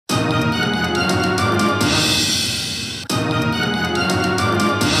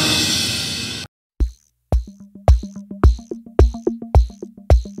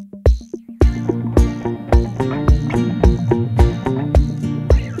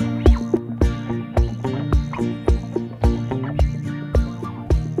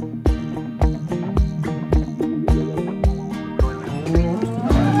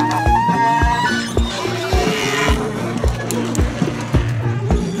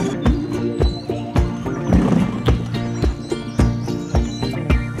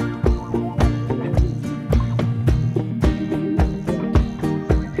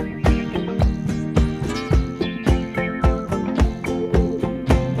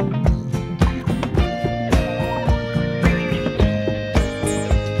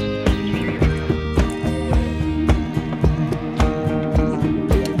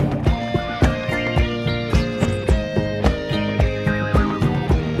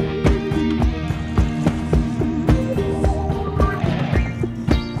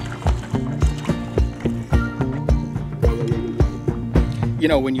you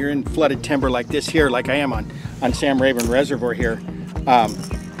know, when you're in flooded timber like this here, like I am on Sam Rayburn Reservoir here,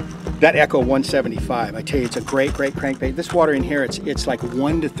 that Echo 175, I tell you, it's a great crankbait. This water in here, it's like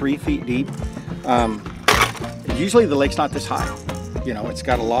 1 to 3 feet deep. Usually the lake's not this high. You know, it's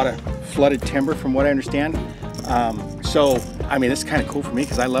got a lot of flooded timber from what I understand. So, I mean, this is kind of cool for me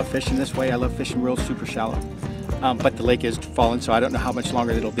because I love fishing this way. I love fishing real super shallow. But the lake is falling, so I don't know how much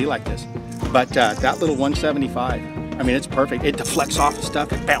longer it'll be like this. But that little 175, I mean, it's perfect. It deflects off the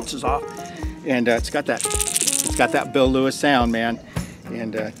stuff, it bounces off, and it's got that Bill Lewis sound, man.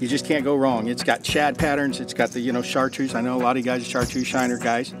 And you just can't go wrong. It's got shad patterns. It's got the, you know, chartreuse. I know a lot of you guys are chartreuse shiner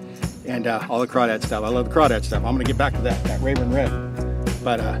guys, and all the crawdad stuff. I love the crawdad stuff. I'm gonna get back to that Rayburn Red,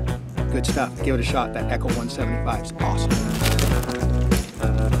 but good stuff. Give it a shot. That Echo 175 is awesome.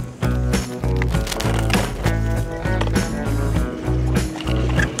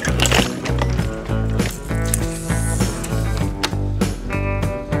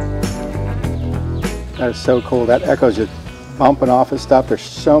 That is so cool. That Echo's just bumping off of stuff. There's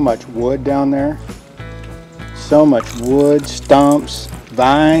so much wood down there. So much wood, stumps,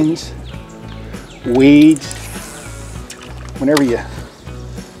 vines, weeds. Whenever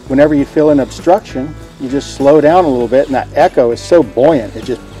you feel an obstruction, you just slow down a little bit, and that Echo is so buoyant. It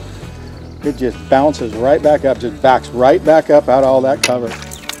just bounces right back up, just backs right back up out of all that cover.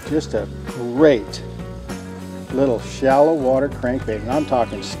 Just a great little shallow water crankbait. And I'm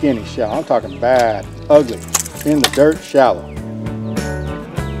talking skinny shallow. I'm talking bad, ugly, in the dirt shallow.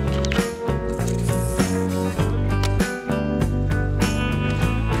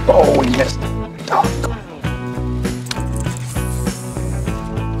 Oh, we missed. Oh.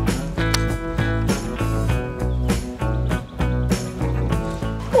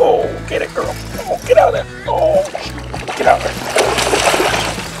 Oh, get it, girl. Oh, get out of there. Oh, get out of there.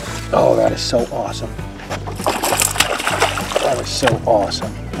 Oh, that is so awesome. That is so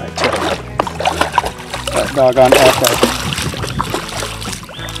awesome. I tell you. That doggone Echo.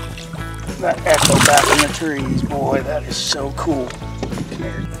 That Echo back in the trees. Boy, that is so cool.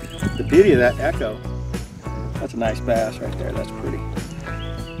 The beauty of that Echo, that's a nice bass right there, that's pretty,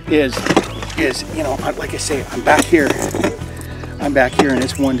 is, you know, like I say, I'm back here and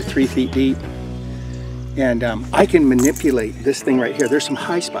it's 1 to 3 feet deep, and I can manipulate this thing right here. There's some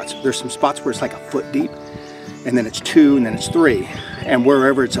high spots, there's some spots where it's like a foot deep, and then it's 2, and then it's 3, and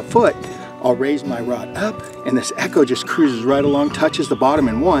wherever it's a foot, I'll raise my rod up, and this Echo just cruises right along, touches the bottom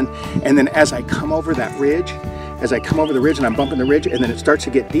in 1, and then as I come over that ridge, as I come over the ridge and I'm bumping the ridge and then it starts to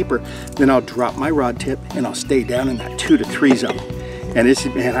get deeper, then I'll drop my rod tip and I'll stay down in that 2 to 3 zone. And it's,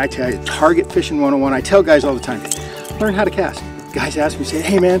 man, I tell you, target fishing 101. I tell guys all the time, learn how to cast. Guys ask me, say,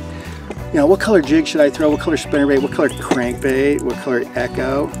 hey man, you know, what color jig should I throw? What color spinnerbait? What color crankbait? What color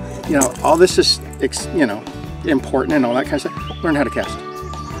Echo? You know, all this is, you know, important and all that kind of stuff. Learn how to cast.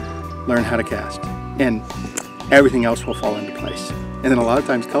 Learn how to cast. And everything else will fall into place. And then a lot of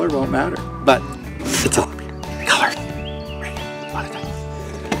times color won't matter, but it's all color. A lot of times.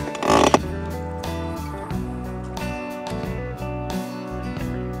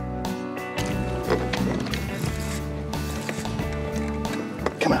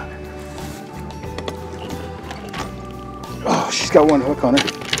 Come on. Oh, she's got one hook on her.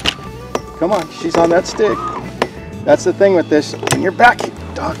 Come on, she's on that stick. That's the thing with this. When you're back,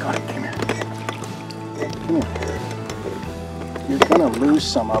 doggone it, come here. Come here. You're gonna lose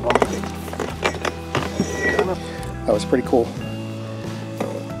some of them. That was pretty cool.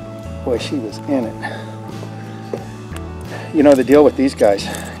 Boy, she was in it. You know the deal with these guys,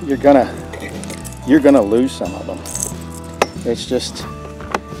 you're gonna lose some of them. It's just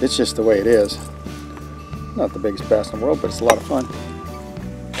the way it is. Not the biggest bass in the world, but it's a lot of fun.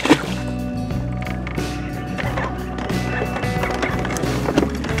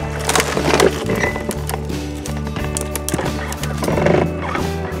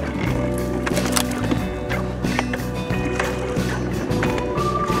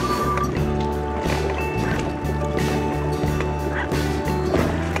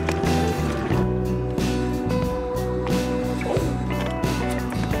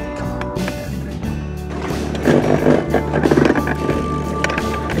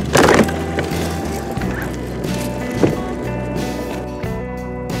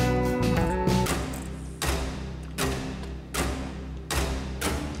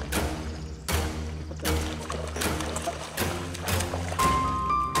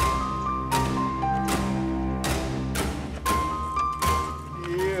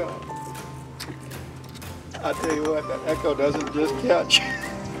 I tell you what, that Echo doesn't just catch.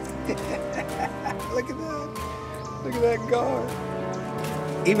 Look at that. Look at that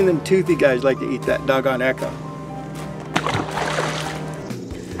gar. Even them toothy guys like to eat that doggone Echo.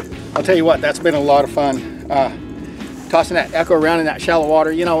 I'll tell you what, that's been a lot of fun. Tossing that Echo around in that shallow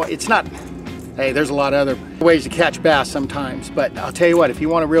water, you know, it's not, hey, there's a lot of other ways to catch bass sometimes, but I'll tell you what, if you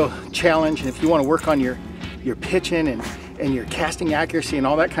want a real challenge and if you want to work on your pitching and your casting accuracy and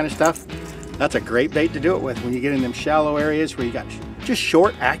all that kind of stuff, that's a great bait to do it with when you get in them shallow areas where you got just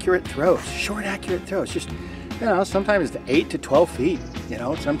short, accurate throws. Short, accurate throws. Just, you know, sometimes it's 8 to 12 feet, you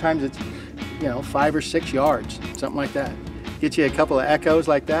know, sometimes it's, you know, 5 or 6 yards, something like that. Get you a couple of echoes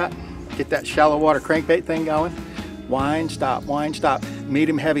like that, get that shallow water crankbait thing going. Wind, stop,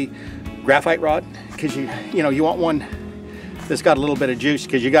 medium heavy graphite rod, because you know, you want one that's got a little bit of juice,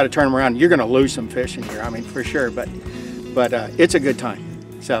 because you got to turn them around. You're going to lose some fish in here, I mean, for sure, but it's a good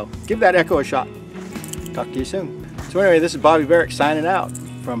time. So give that Echo a shot. Talk to you soon. So anyway, this is Bobby Barrack signing out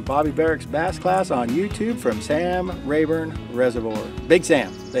from Bobby Barrack's Bass Class on YouTube from Sam Rayburn Reservoir. Big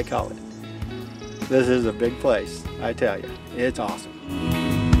Sam, they call it. This is a big place, I tell you. It's awesome.